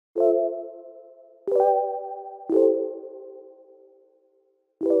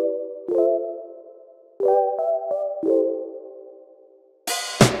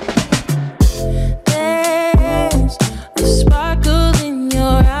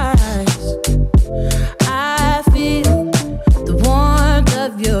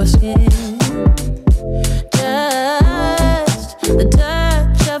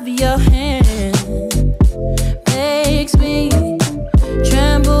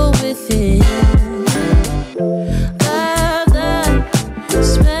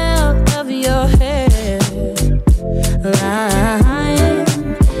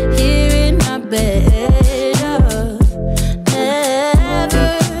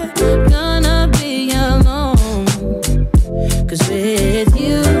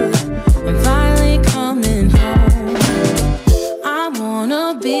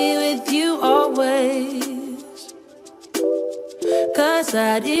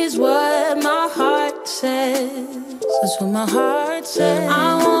That is what my heart says. That's what my heart says.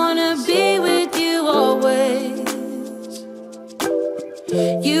 I wanna be with you always.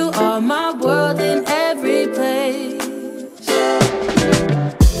 You are my world in every place.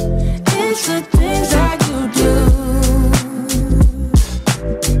 It's the things that you do,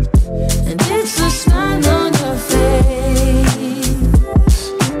 and it's the smile on your face.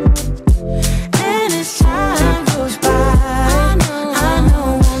 And as time goes by,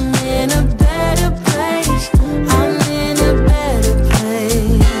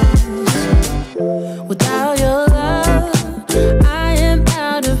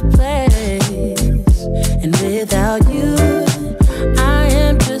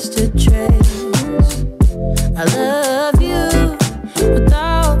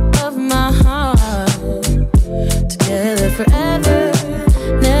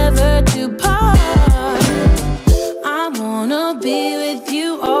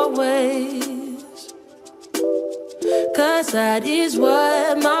 that is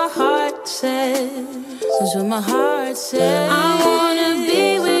what my heart says. That's what my heart says. I wanna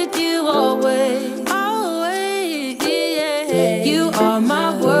be with you always. Always, yeah. You are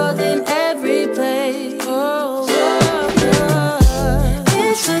my world in every place. Oh,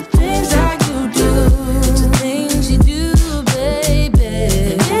 it's the things that you do. It's the things you do, baby.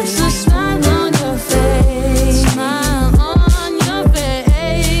 And it's the smile on your face. Smile on your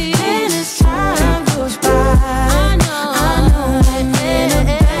face. And as time goes by,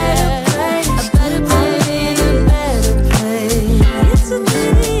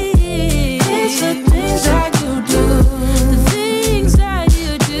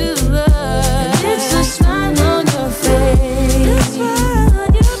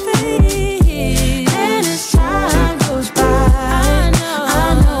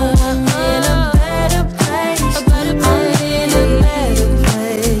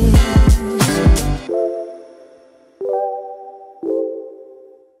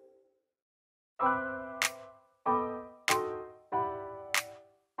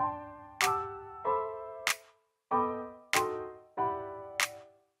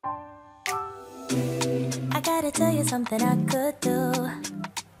 tell you something I could do.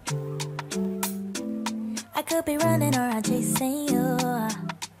 I could be running around chasing you,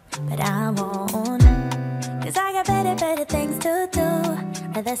 but I won't, 'cause I got better things to do.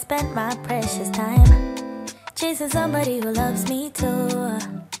 Rather spend my precious time chasing somebody who loves me too.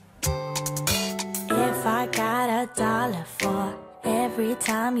 If I got $1 for every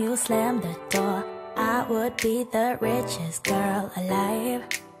time you slam the door, I would be the richest girl alive,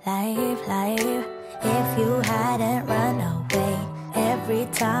 life. If you hadn't run away every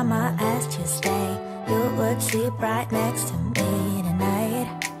time I asked you stay, you would sleep right next to me tonight.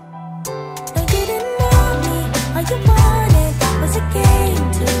 No, you didn't want me, all you wanted was a game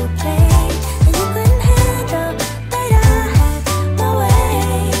to play, and you couldn't handle that I had my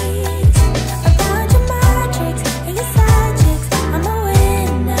ways. Around your matrix and your side chicks, I'm a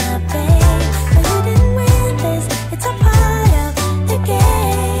winner, babe. No, you didn't win this, it's a part of the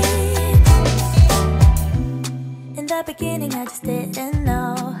game. In the beginning I just didn't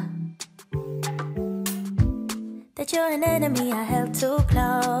know that you're an enemy I held too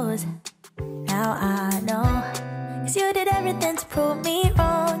close. Now I know, 'cause you did everything to prove me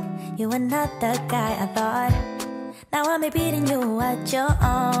wrong. You were not the guy I thought. Now I'm beating you at your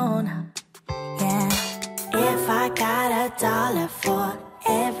own. Yeah. If I got $1 for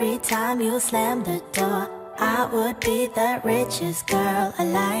every time you slam the door, I would be the richest girl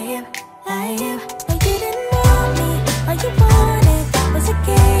alive, life. No, you didn't want me, all you wanted was a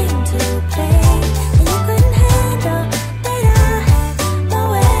game to play, and you couldn't handle that I had my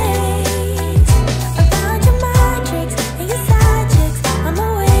ways. Around your matrix and your side chicks, I'm a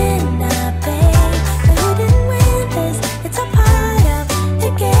winner, babe.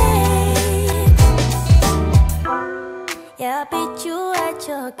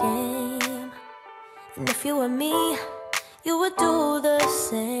 were me, you would do the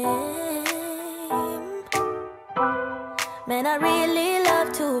same. Man, I really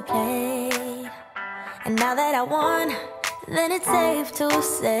love to play, and now that I won, then it's safe to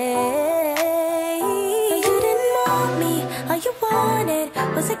say you didn't want me. All you wanted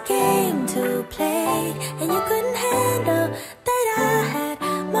was a game to play, and you couldn't handle that I had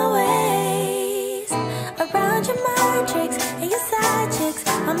my ways around your mind tricks and your side chicks.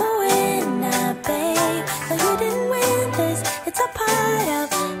 I'm a winner, babe. No, you didn't win this. It's a part of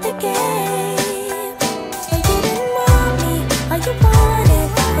the game. No, you didn't want me. All you wanted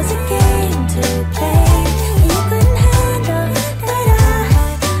was a game to play, and you couldn't handle that I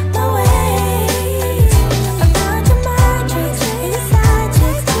had my ways around your mind tricks and your side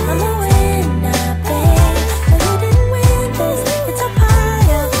chicks. I'm a winner, babe. No, you didn't win this. It's a part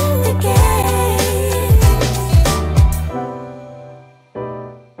of the game.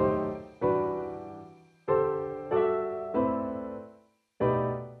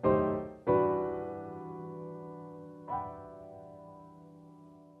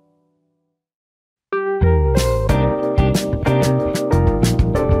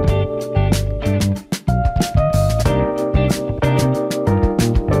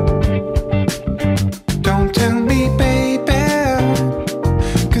 Don't tell me, baby,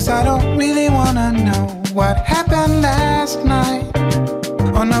 'cause I don't really wanna know what happened last night.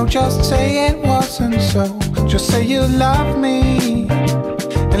 Oh no, just say it wasn't so. Just say you love me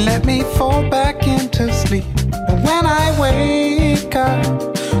and let me fall back into sleep. And when I wake up,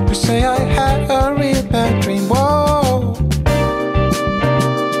 just say I had a real bad dream. Whoa,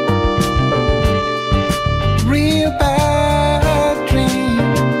 real bad dream.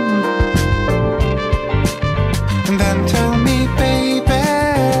 And then tell me, baby,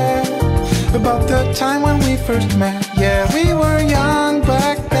 about the time when we first met. Yeah, we were young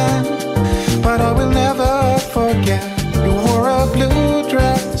back then, but I will never forget. You wore a blue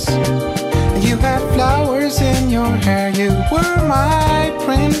dress, and you had flowers in your hair. You were my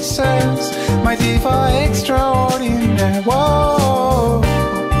princess, my diva extraordinaire. Whoa,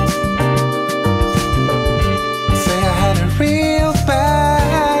 say I had a real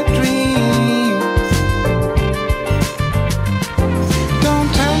bad dream. Don't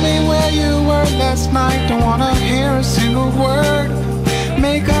tell me where you were last night. Don't wanna hear a single word.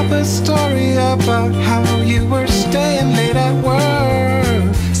 Make up a story about how you were staying late at work.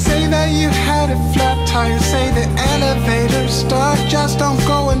 Say that you had a flat tire. Say the elevator's stuck. Just don't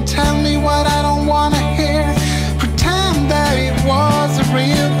go and tell me what I don't wanna hear. Pretend that it was a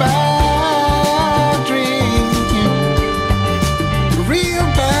real bad dream. Real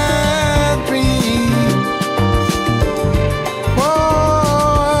bad dream.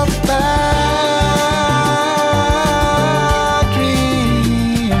 Oh, bad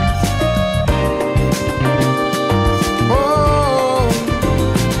dream. Oh,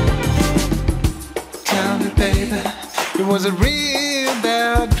 tell me, baby, it was a real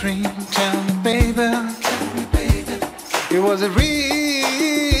bad dream. Tell me, baby, it was a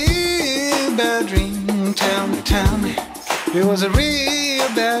real bad dream. Tell me, it was a real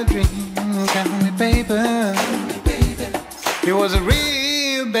bad dream. Tell me, baby, it was a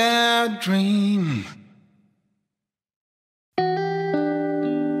real bad dream.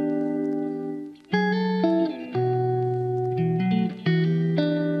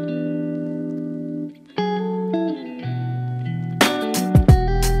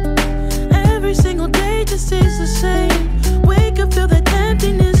 Every single day just is the same. Wake up, feel that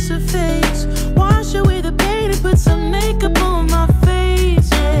emptiness of face. Wash away the pain and put some makeup on my face,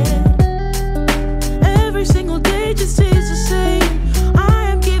 yeah. Every single day just is the same.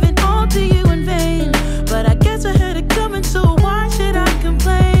 I am giving all to you in vain.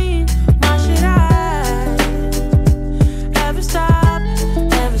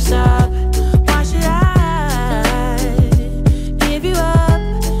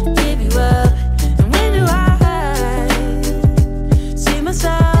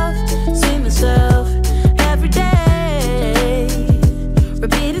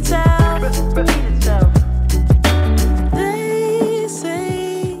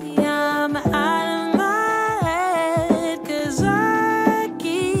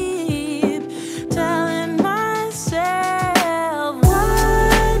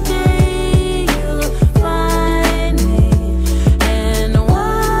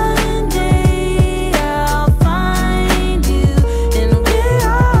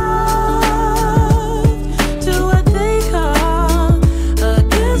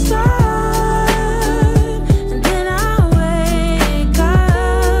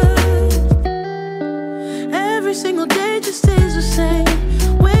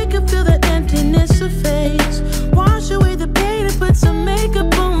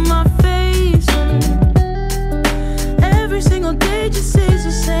 makeup on my face. Every single day just stays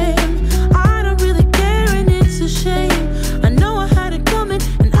the same. I don't really care and it's a shame. I know I had it coming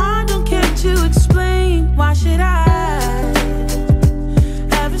and I don't care to explain. Why should I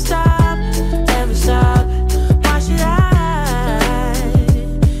ever stop, ever stop? Why should I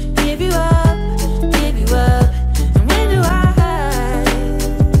give you up, give you up? And when do I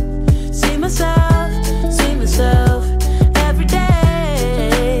see myself every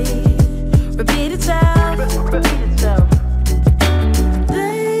day? Repeat itself, repeat itself.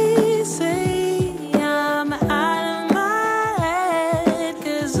 Lately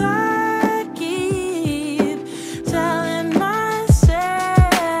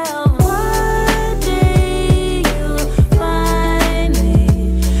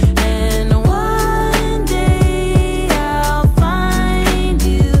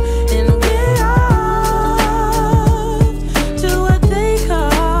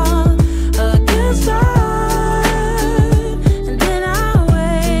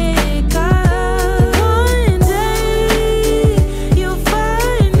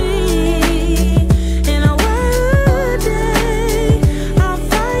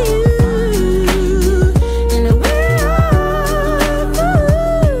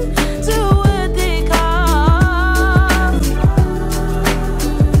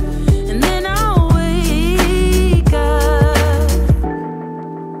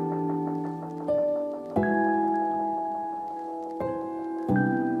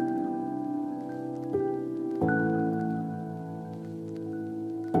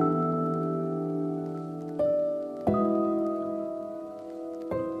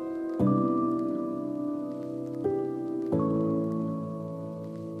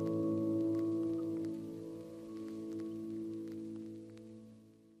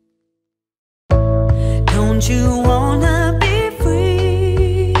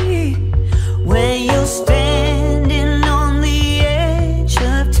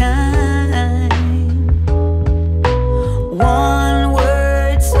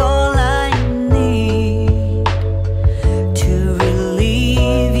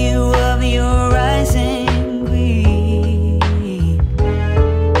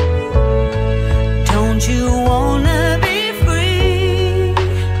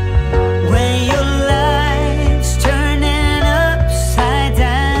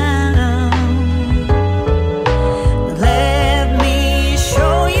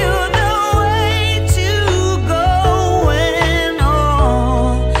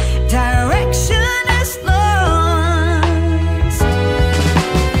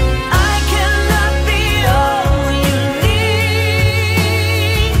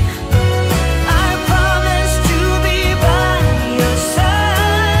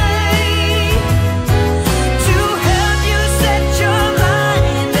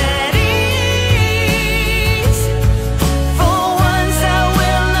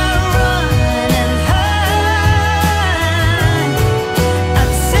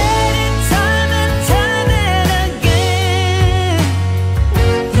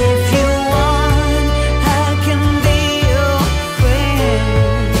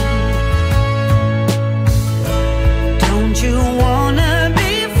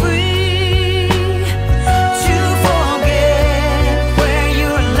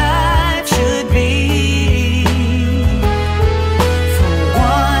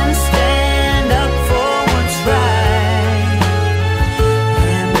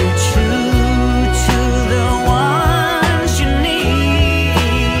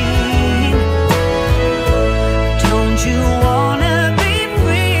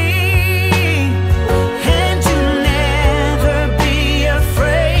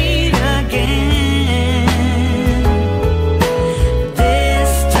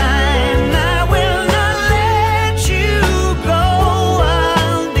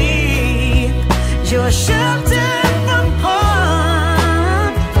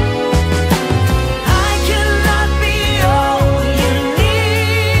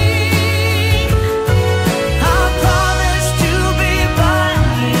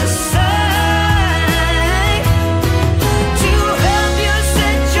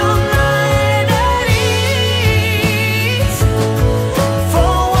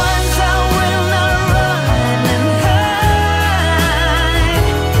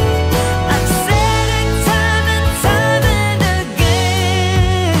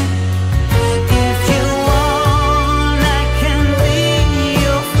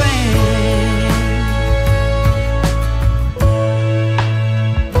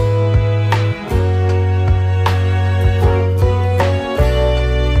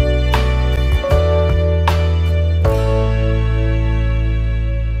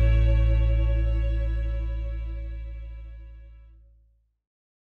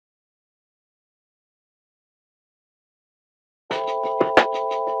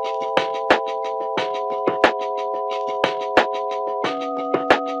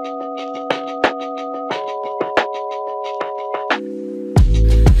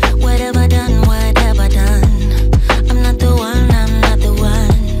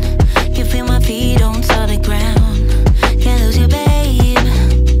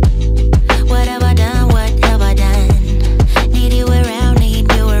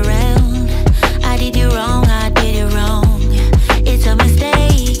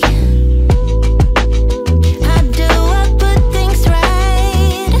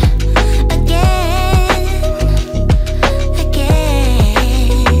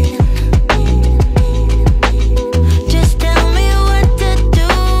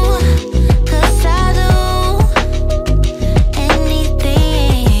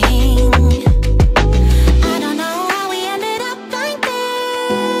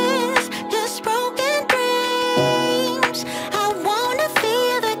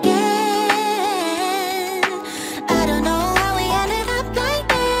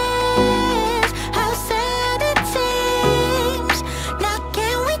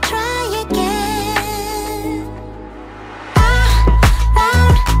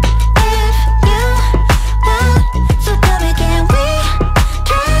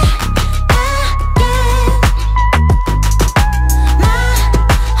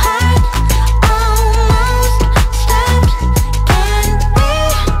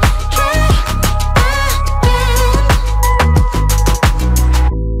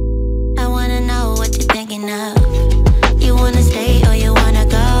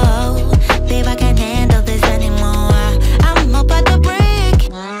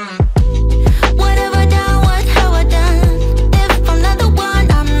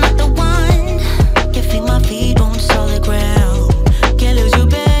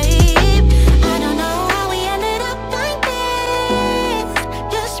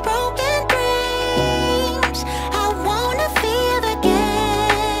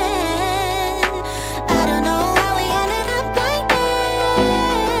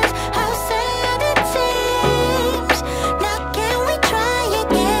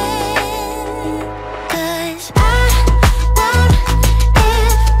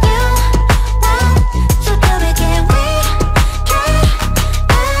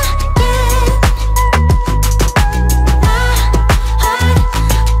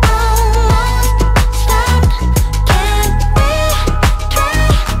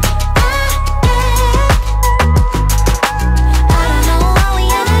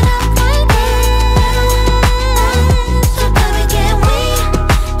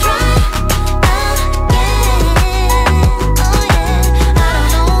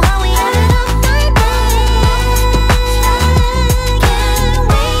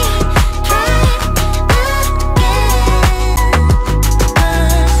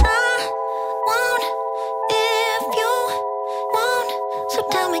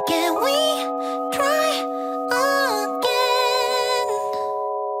Tell me, can we try again?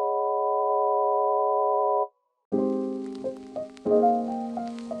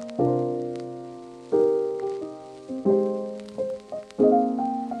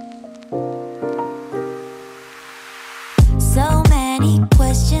 So many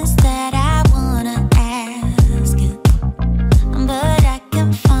questions that I wanna ask, but I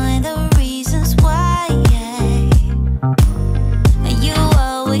can't find the reasons why. You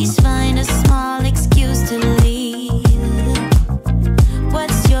always find a small excuse to leave.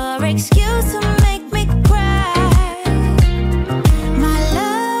 What's your excuse to make me cry? My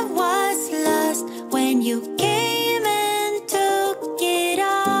love was lost when you came and took it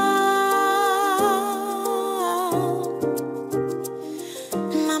all.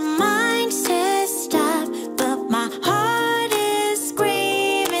 My mind says stop, but my heart is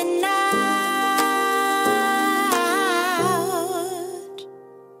screaming out.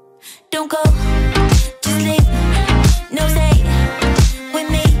 Don't go, just leave, no stay with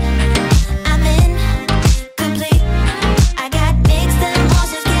me. I'm incomplete. I got mixed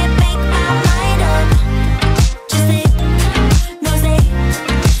emotions, can't make my mind up. Just leave, no stay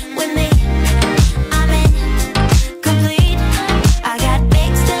with me. I'm incomplete. I got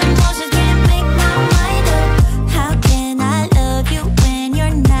mixed emotions, can't make my mind up. How can I love you when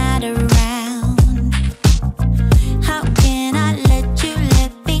you're not around? How can I let you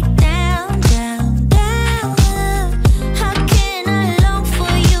let me down, down, down? How can I long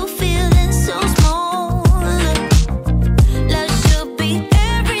for you feeling so small? Love should be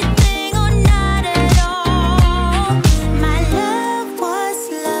everything or not at all. My love was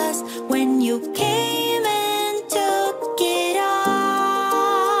lost when you came and took it all.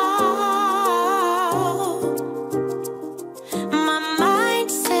 My mind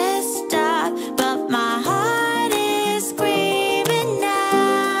says stop, but my heart is screaming out.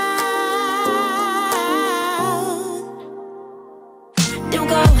 Don't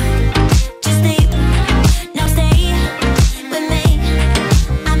go, just leave, no stay with me.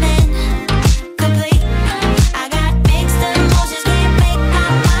 I'm incomplete. I got mixed emotions, can't make my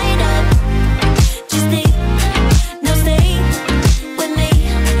mind up. Just leave, no stay with me.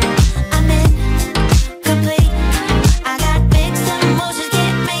 I'm incomplete. I got mixed emotions,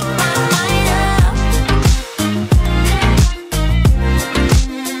 can't make my mind up.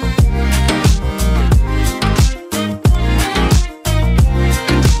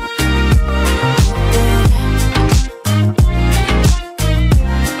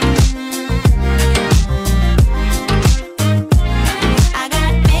 I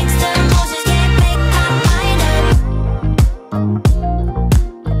got mixed emotions, can't make my mind up.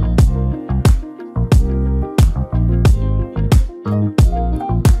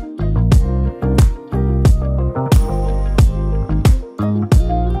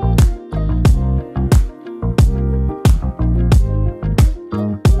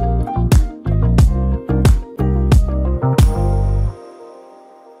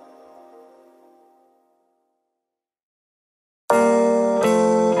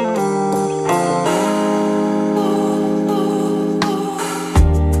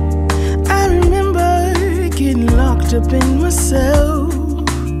 I remember getting locked up in myself.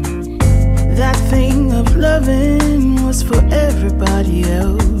 That thing of loving was for everybody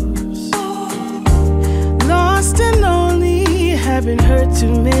else. Lost and lonely, having hurt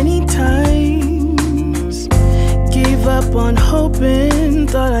too many times. Gave up on hoping,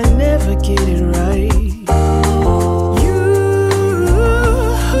 thought I'd never get it right.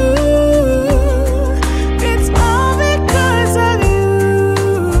 It's all because of you.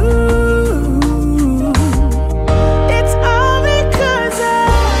 It's all because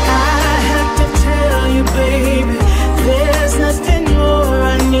I have to tell you, baby, there's nothing more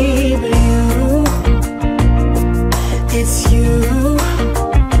I need but you. It's you.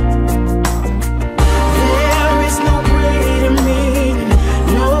 There is no greater meaning.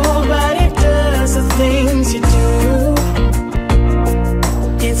 Nobody does the things you do.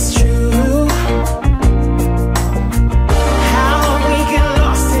 It's true. How we get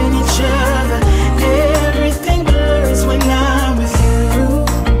lost in each other. Everything blurs when I'm with you.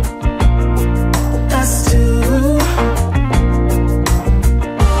 Us two.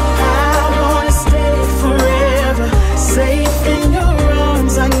 I wanna stay forever, safe in your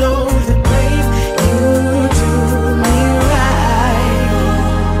arms. I know that, babe, you do me right.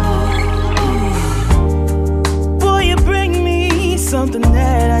 Boy, you bring me something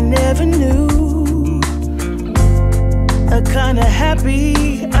that I never knew. A kind of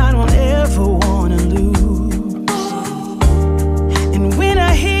happy I don't ever wanna lose. And when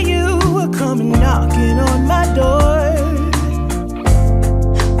I hear you coming knocking on my door,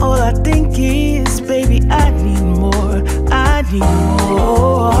 baby, I need more. I need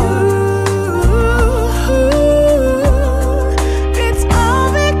more. It's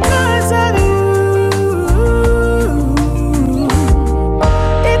all because of you.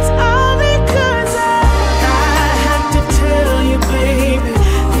 It's all because I have to tell you, baby,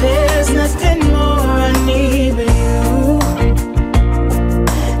 there's nothing more I need but you.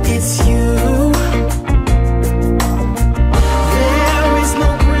 It's you. There is no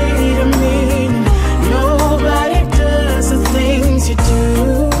greater meaning. Nobody does the things you do.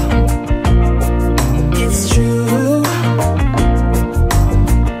 It's true.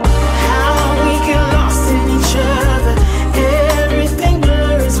 How we get lost in each other. Everything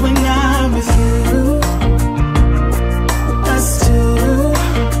blurs when I'm with you. Us two.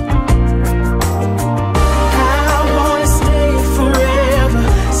 I wanna stay forever,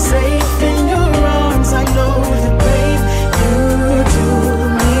 safe in your arms. I know that, babe, you do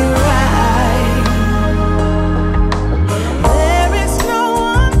me right. There is no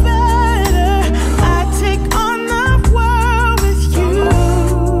one better. I take on the world with you.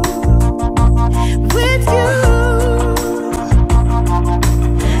 With you.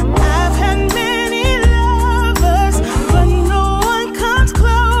 I've had many lovers, but no one comes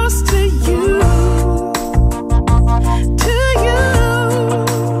close to you. To you.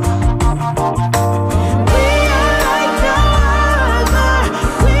 We are like no other.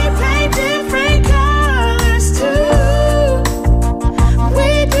 We paint different colors too.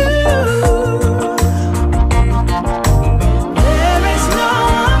 We do. There is no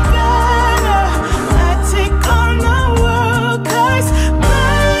one better. I take on the world 'cause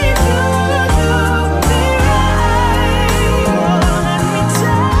babe, you do me right. Let me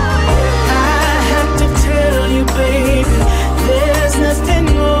tell you. I have to tell you, baby, there's nothing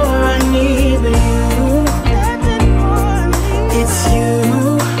more I need but you. It's you.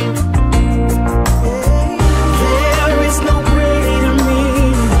 There is no greater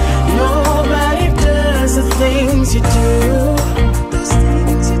meaning. Nobody does the things you do.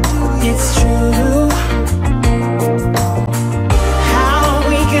 It's true. How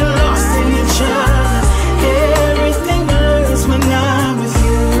we get lost in each other. Everything blurs when I'm with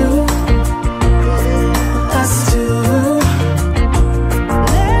you. Us two.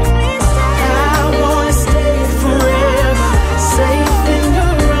 Let me stay. I wanna stay forever, safe in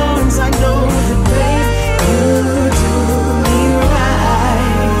your arms. I know that, babe, you do me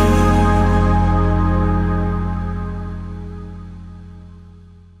right.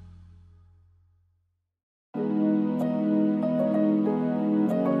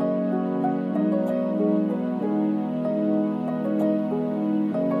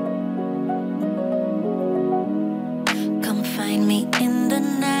 Come find me in the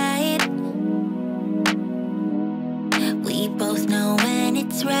night. We both know when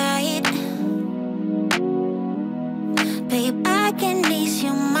it's right. Babe, I can ease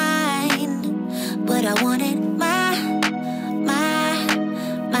your mind, but I want it my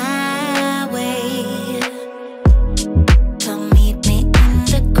way. Come meet me in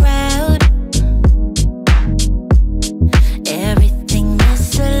the crowd. Everything is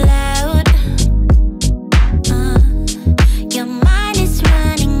so loud. Your mind is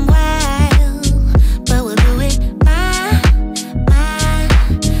running wild, but we'll do it my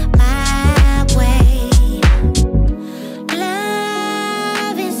way.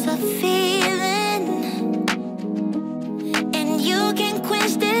 Love is a feeling, and you can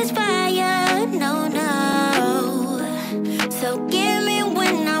quench this fire. No, no. So give me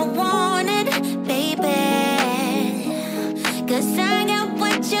when I want it, baby, 'cause I got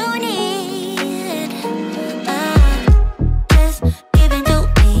what you need. Just give it to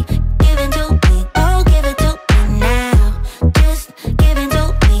me, give it to me, oh, give it to me now. Just give it to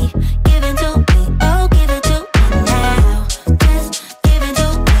me, give it to me, oh, give it to me now. Just give it to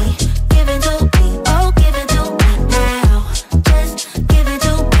me, give it to me, oh, give it to me now. Just give it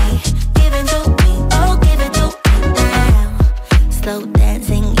to me, give it to me, oh, give it to me now. Slow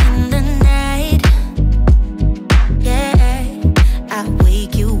dancing in the night. Yeah, I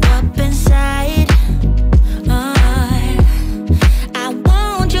wake you up inside. I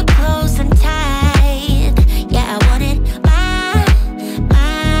want you close and tight. Yeah, I want it my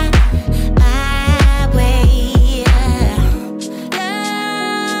way.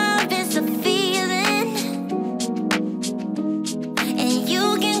 Love is a feeling, and you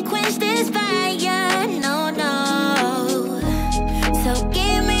can quench this fire. No, no. So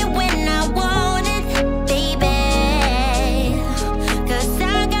give me when I want it, baby, 'cause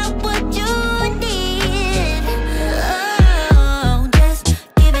I got what you need. Oh, just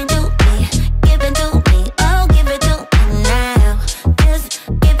give it to me, give it to me, oh, give it to me now. Just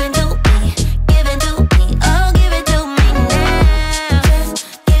give it to me, give it to me,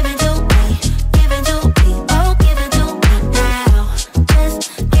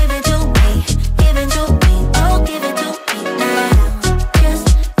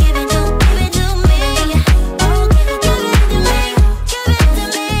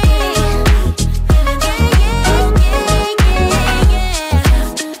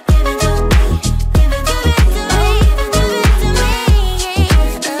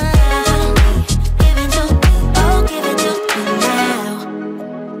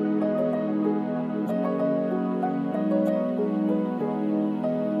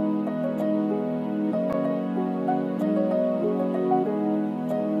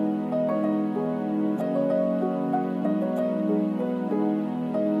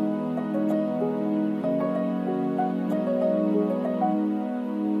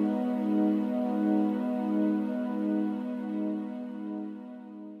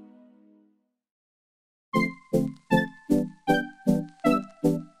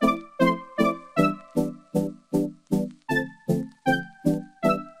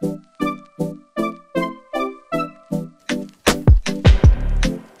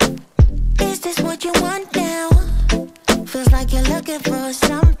 what you want now? Feels like you're looking for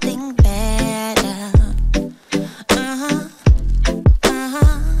something better.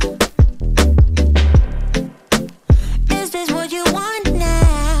 Is this what you want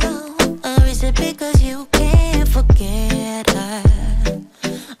now? Or is it because you can't forget her?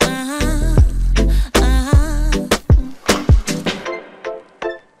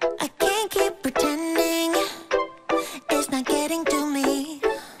 I can't keep pretending it's not getting to me.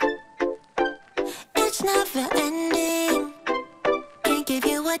 It's never ending. Can't give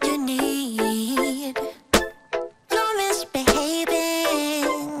you what you need. You're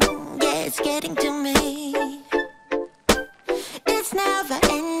misbehaving. Yeah, it's getting to me. It's never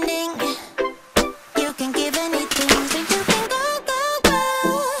ending. You can give anything, so you can go, go, go.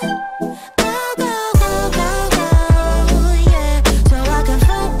 Go, go, go, go, go. Yeah, so I can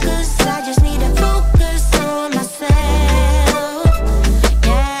focus. I just need to focus on myself.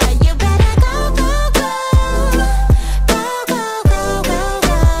 Yeah, you better go, go, go. Go, go, go, go,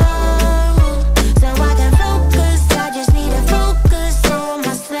 go. So I can focus. I just need to focus on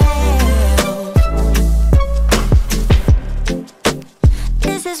myself.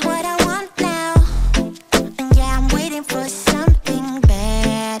 This is what I want now. And yeah, I'm waiting for something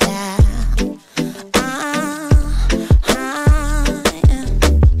better.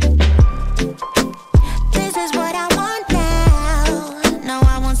 This is what I want now. No,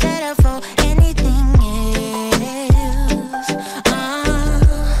 I won't settle for anything else.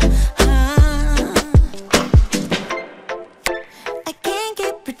 I can't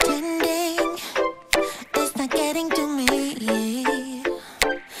keep pretending it's not getting to me.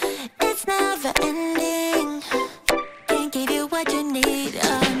 It's never ending. Can't give you what you need.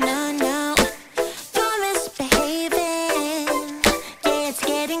 Oh no, no. You're misbehaving. Yeah, it's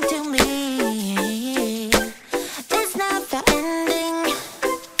getting to me. It's never ending.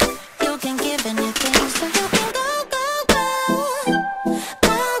 You can give anything, so you can go, go, go.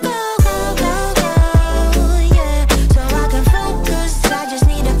 Go, go, go, go, go. Yeah, so I can focus. I just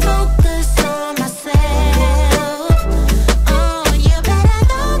need to focus on myself. Oh, you better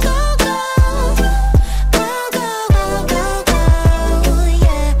go, go, go. Go, go, go, go, go.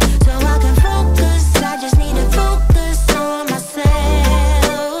 Yeah, so I can focus. I just need to focus on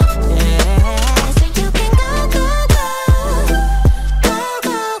myself. Yeah, so you can go, go, go. Go,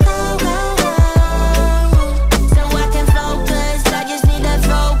 go, go, go, go. So I can focus. I just need to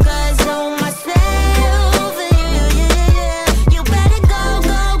focus on myself. You better go,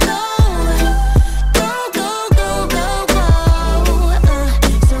 go, go. Go, go, go, go, go.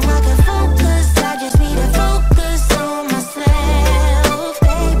 So I can focus. I just need to focus on myself,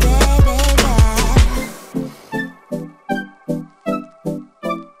 baby, baby.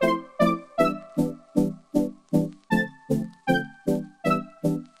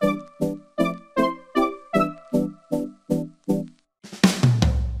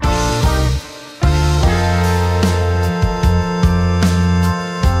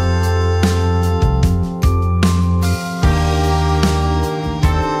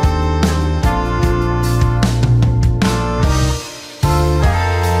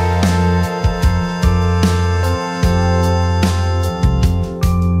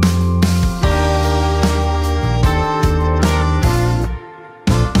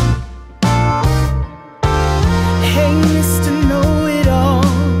 Hey, Mr. Know-It-All,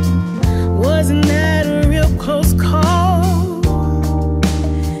 wasn't that a real close call?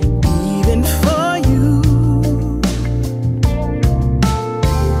 Even for you.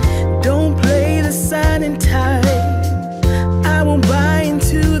 Don't play the silent type. I won't buy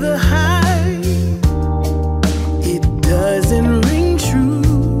into the hype. It doesn't ring true.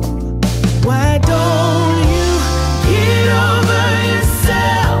 Why don't you get over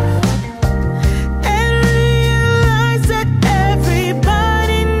yourself and realize that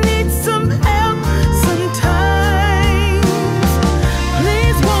everybody needs some help sometimes?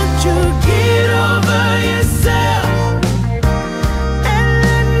 Please won't you get over yourself and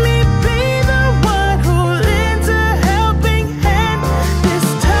let me be the one who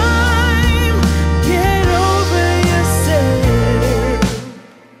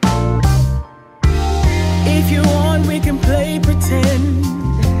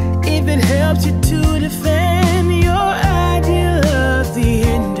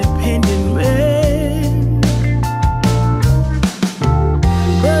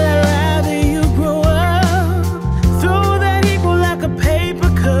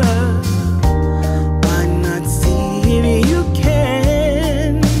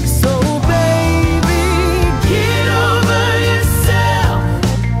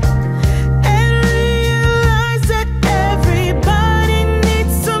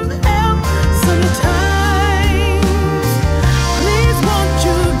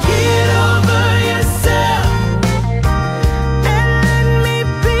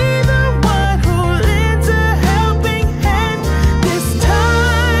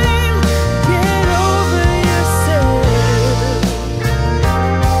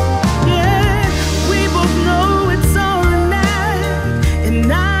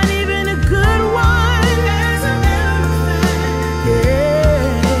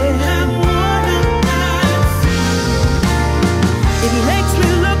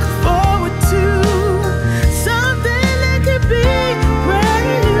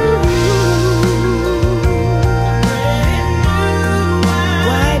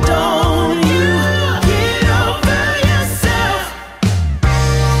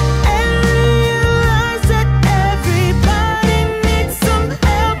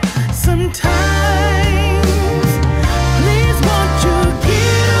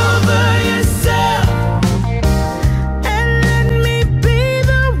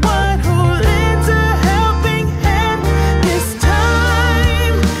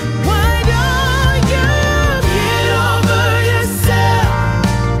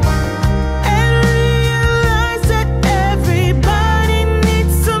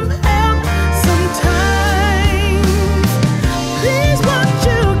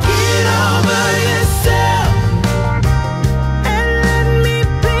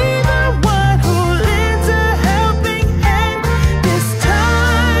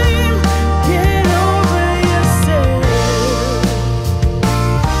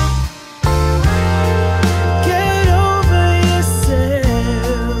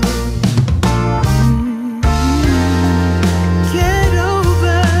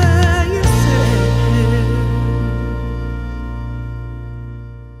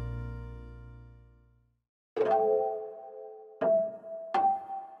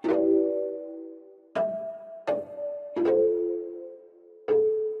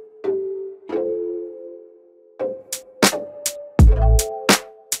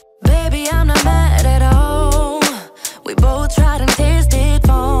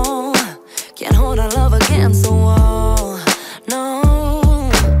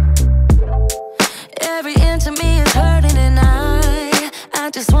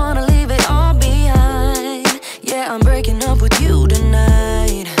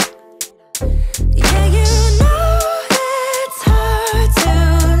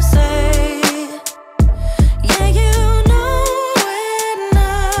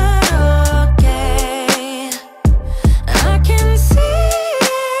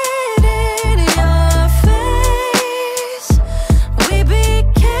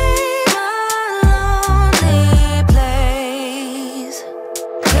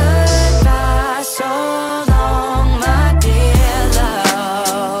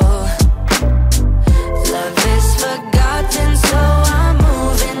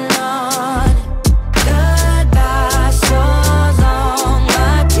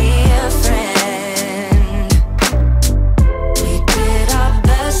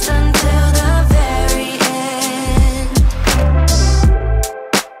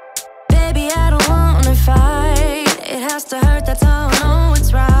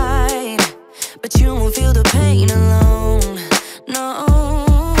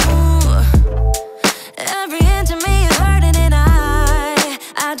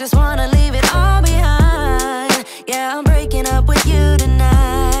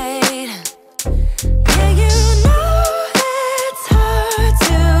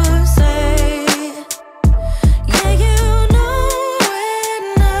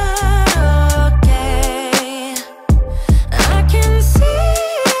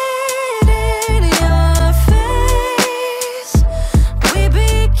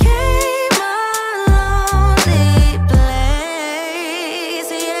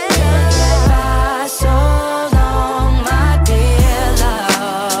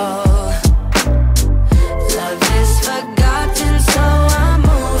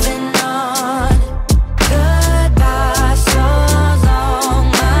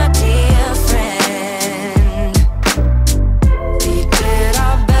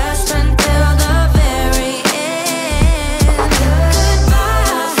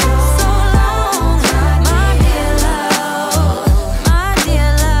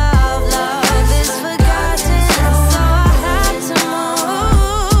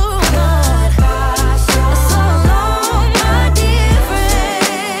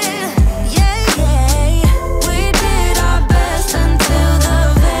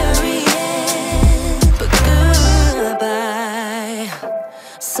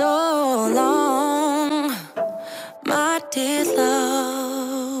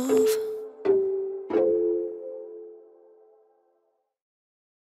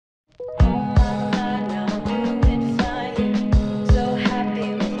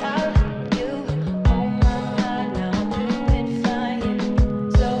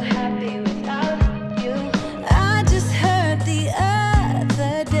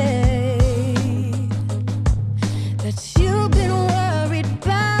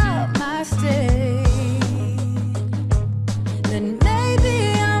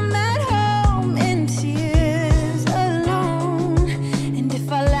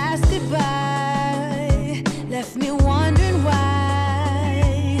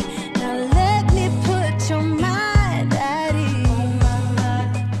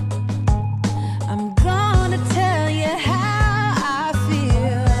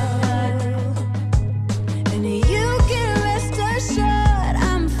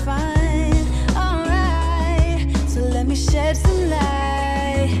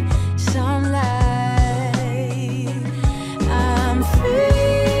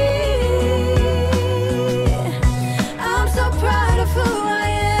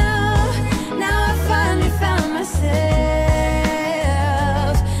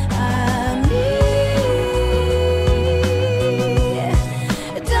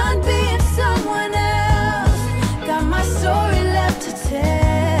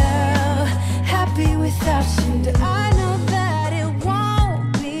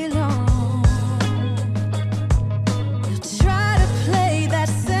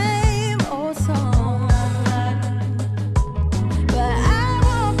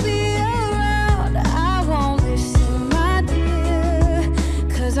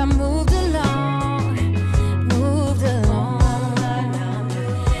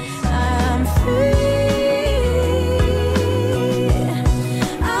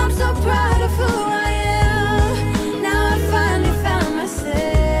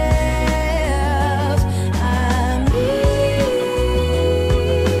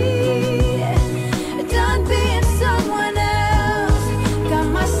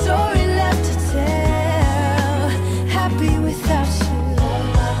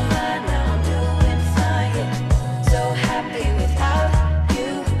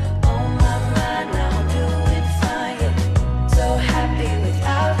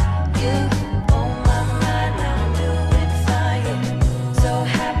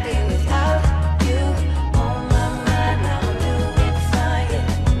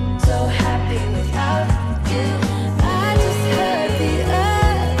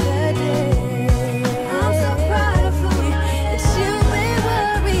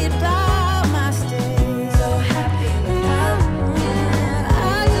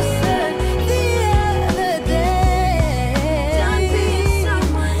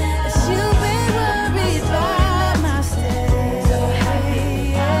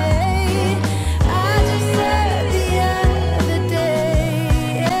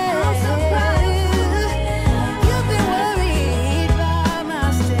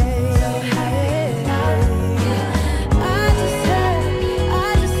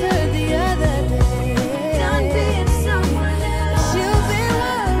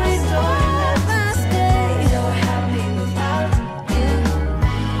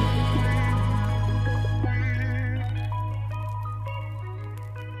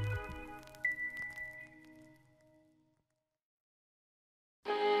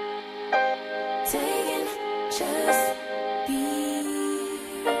Taking, just be.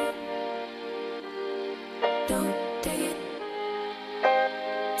 Don't take it.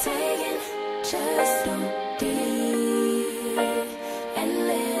 Taking, just don't be. And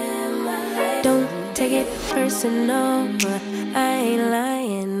live my life. Don't take it personal. I ain't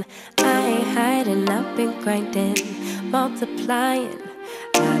lying. I ain't hiding. I've been grinding, multiplying.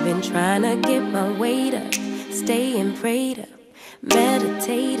 I've been trying to get my weight up, staying prayed up,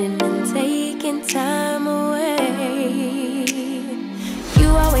 meditating and taking time away. You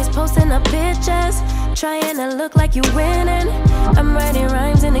always posting up pictures, trying to look like you winning. I'm writing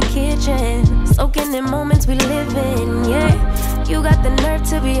rhymes in the kitchen, soaking in moments we live in. Yeah, you got the nerve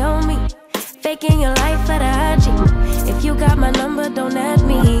to be on me, faking your life for the IG. If you got my number, don't add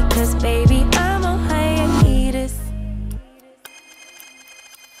me, cause baby, I'm on hiatus.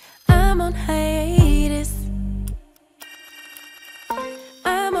 I'm on hiatus.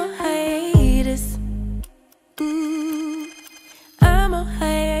 I'm on hiatus. I'm on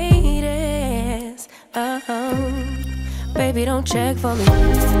hiatus. Baby, don't check for me.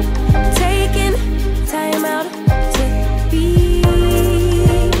 Taking time out to be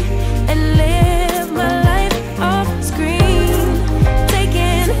and live my life off screen.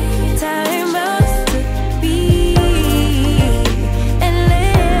 Taking time out to be and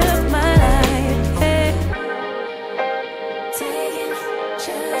live my life. Hey. Taking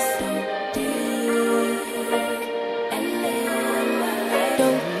just don't be and live my life.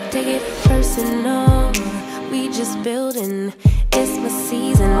 Don't take it personal. We just building. It's my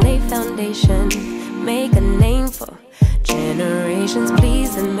season. Lay foundation. Make a name for generations.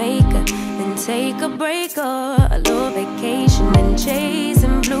 Please and make a then take a break or a little vacation and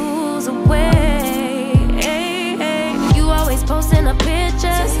chasing blues away. Hey, hey. You always posting up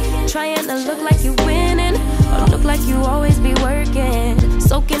pictures, trying to look like you winning or look like you always be working,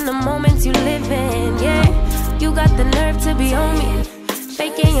 soaking the moments you live in. Yeah, you got the nerve to be on me,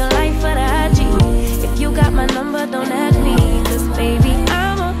 faking your life for the IG. If you got my number, don't add me, cause baby,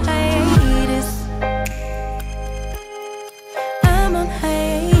 I'm on hiatus. I'm on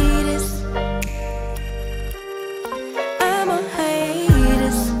hiatus. I'm on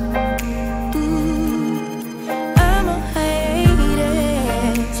hiatus. I'm on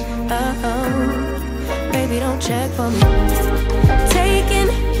hiatus. Baby, don't check for me. Taking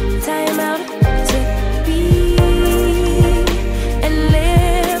time out to be and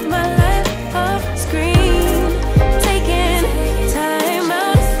live my life off screen. Taking time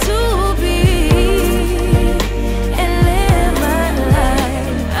out to be and live my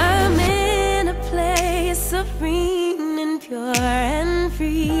life. I'm in a place serene and pure and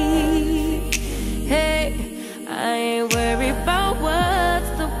free. Hey, I ain't worried about what's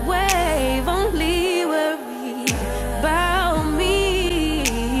the wave, only worry about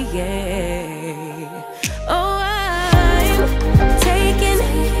me. Yeah. Oh, I'm taking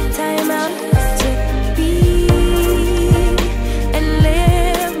time out to be and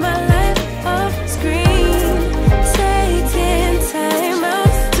live my life off screen. Taking time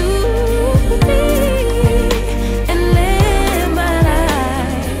out to be and live my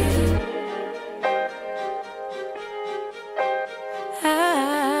life.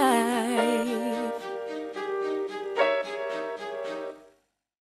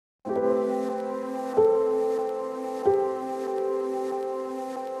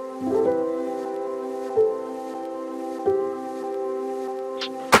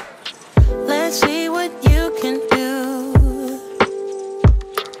 Let's see what you can do.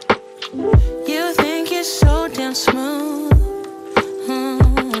 You think you're so damn smooth.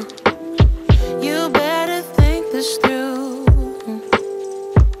 You better think this through.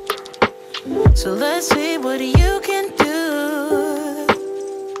 So let's see what you can do.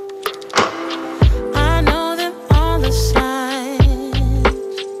 I know them all the signs.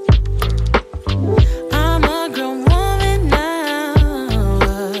 I'm a grown woman now.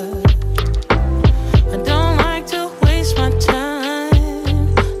 I don't like to waste my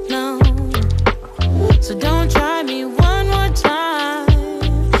time, no. So don't try me one more time,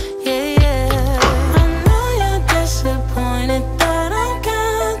 yeah, yeah. I know you're disappointed that I'm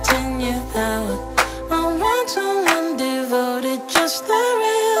counting you out. I want someone devoted.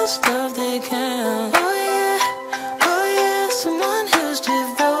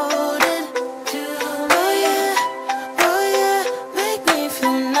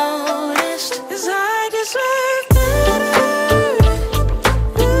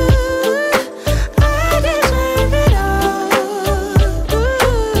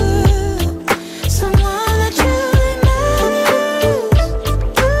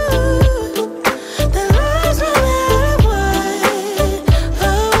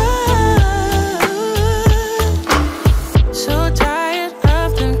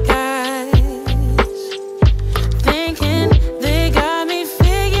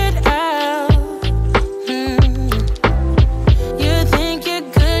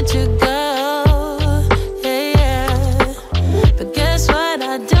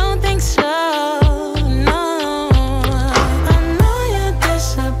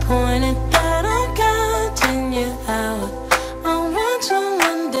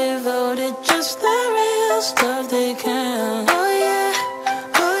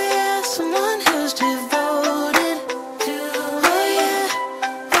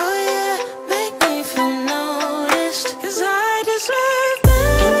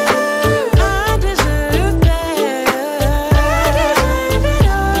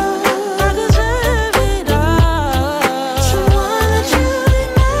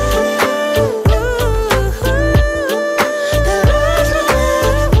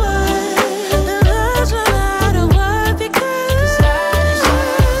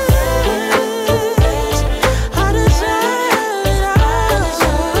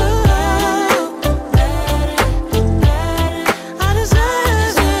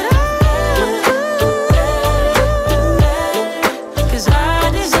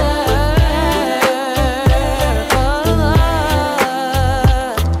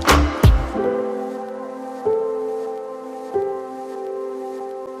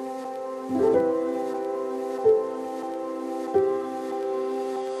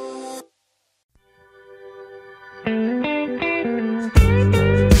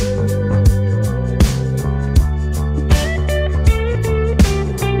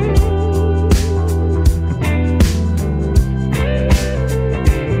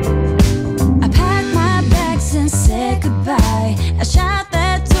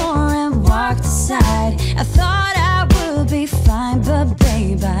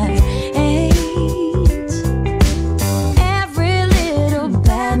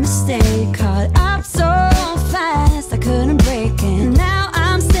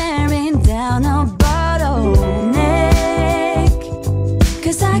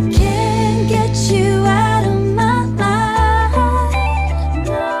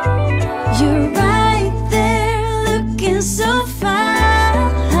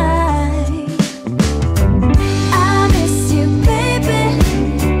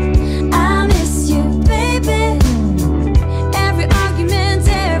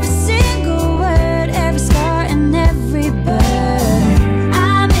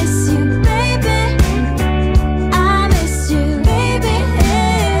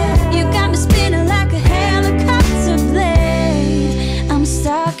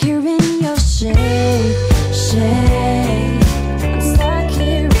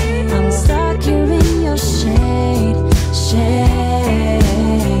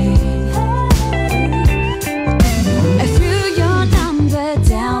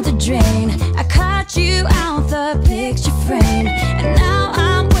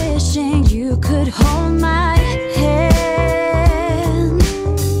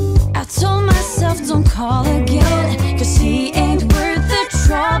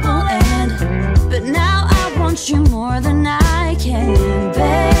 want you more than I can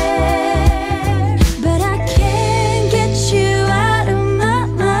bear, but I can't get you out of my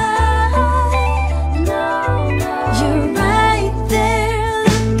mind. You're right there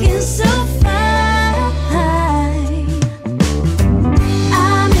looking so fine.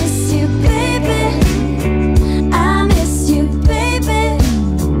 I miss you, baby. I miss you, baby.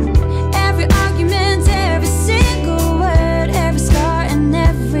 Every argument, every single word, every scar and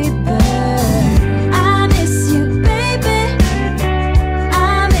every burn. I miss you, baby.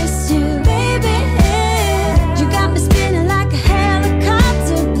 I miss you, baby. You got me spinning like a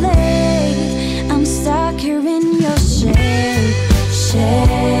helicopter blade. I'm stuck here in your shade,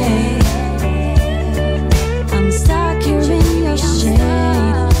 shade. I'm stuck here in your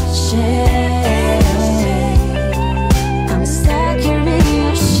shade, shade. I'm stuck here in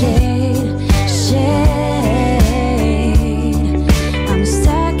your shade, shade. I'm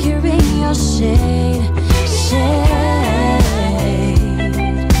stuck here in your shade, shade.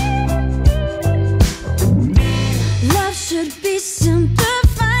 Love should be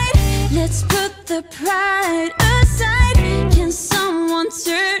simplified. Let's put the pride aside. Can someone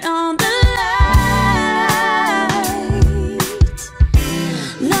turn on the light?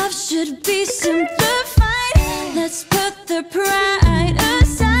 Love should be simplified. Let's put the pride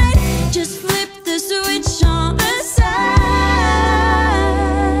aside. Just flip the switch on the side.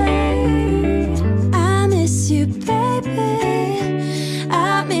 I miss you, baby.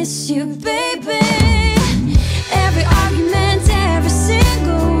 I miss you, baby. Every argument, every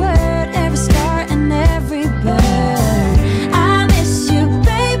single word, every scar and every burn. I miss you,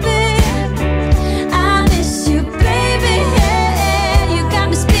 baby. I miss you, baby. You got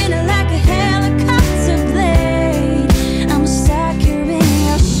me spinning like a helicopter blade. I'm stuck here in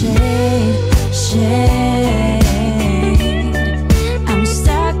your shade, shade. I'm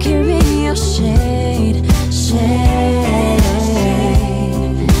stuck here in your shade, shade.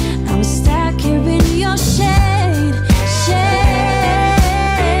 I'm stuck here in your shade, shade.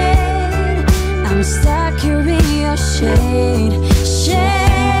 I'm stuck here in your shade, shade.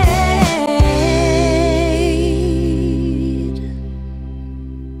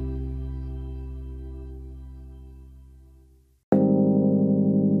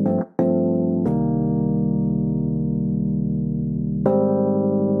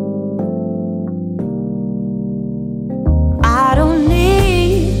 I don't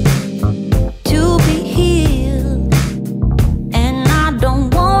need to be healed, and I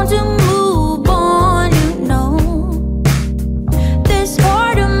don't want to move on, you know. This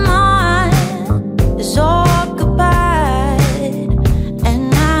heart of mine is occupied,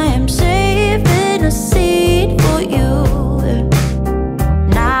 and I am saving a seat for you.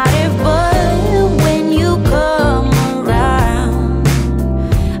 Not if but when you come around.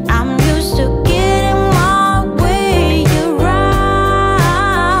 I'm used to getting my way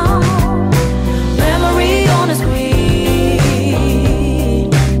around. Memory on the screen.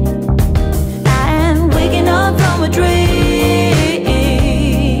 I am waking up from a dream.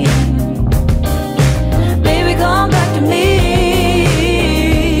 Baby, come back to me.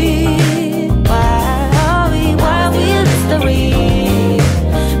 Why we mystery?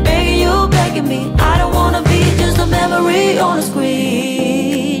 Begging you, begging me. I don't wanna be just a memory on the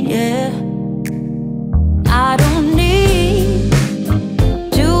screen. Yeah. I don't need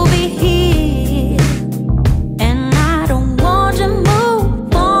to be here, and I don't want to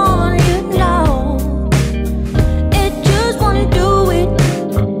move on, you know. It just wanna do it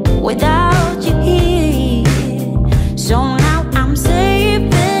without you here. So now I'm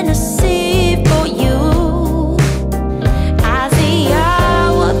saving a seat for you. I see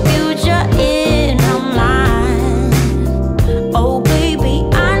our future in our mind. Oh baby,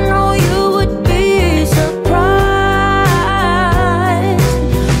 I know you would be surprised.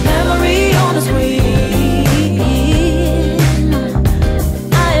 Memory on the screen.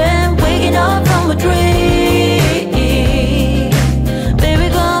 I am waking up from a dream. Baby,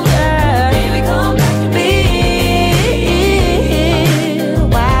 come back to me.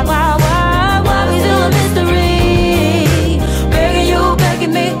 Why we still a mystery? Begging you,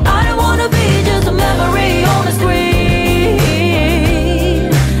 begging me. I don't wanna be just a memory on the screen.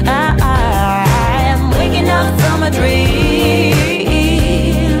 I am waking up from a dream.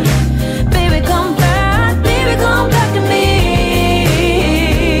 Baby, come back to me.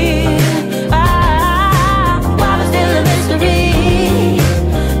 Why we still a mystery?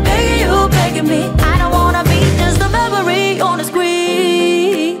 Begging you, begging me. I don't wanna be just a memory on the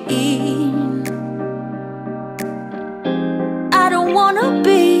screen. I don't wanna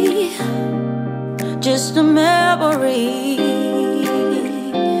be just a memory.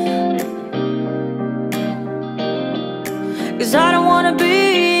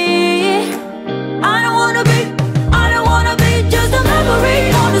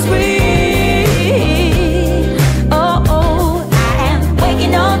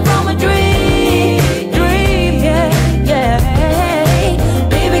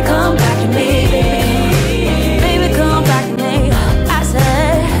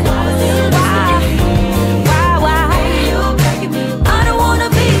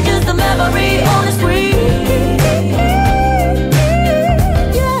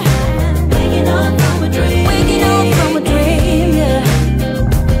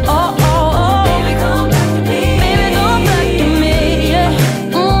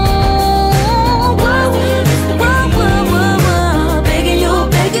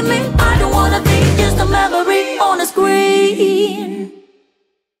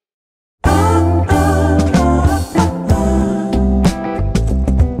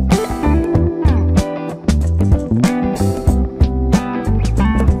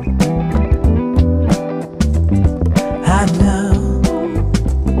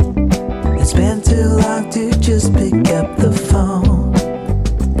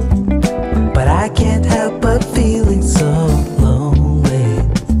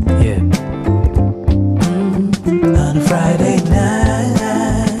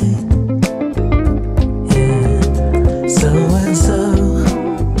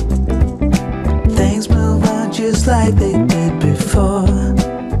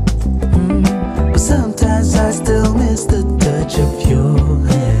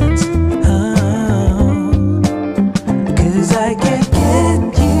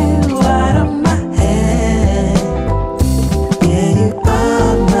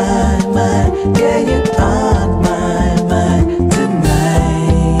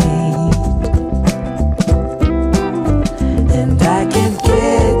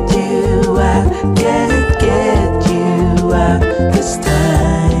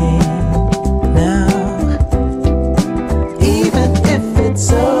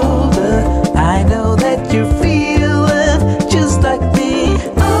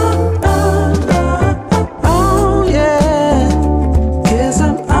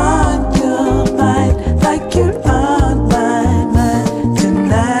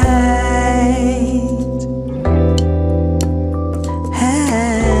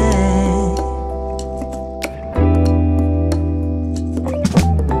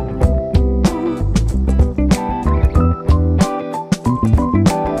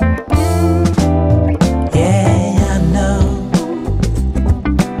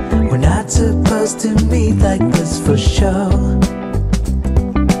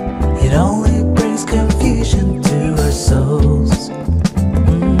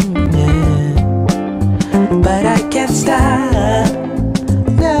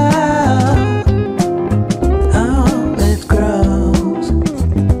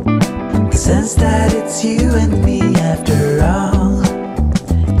 sense that it's you and me after all.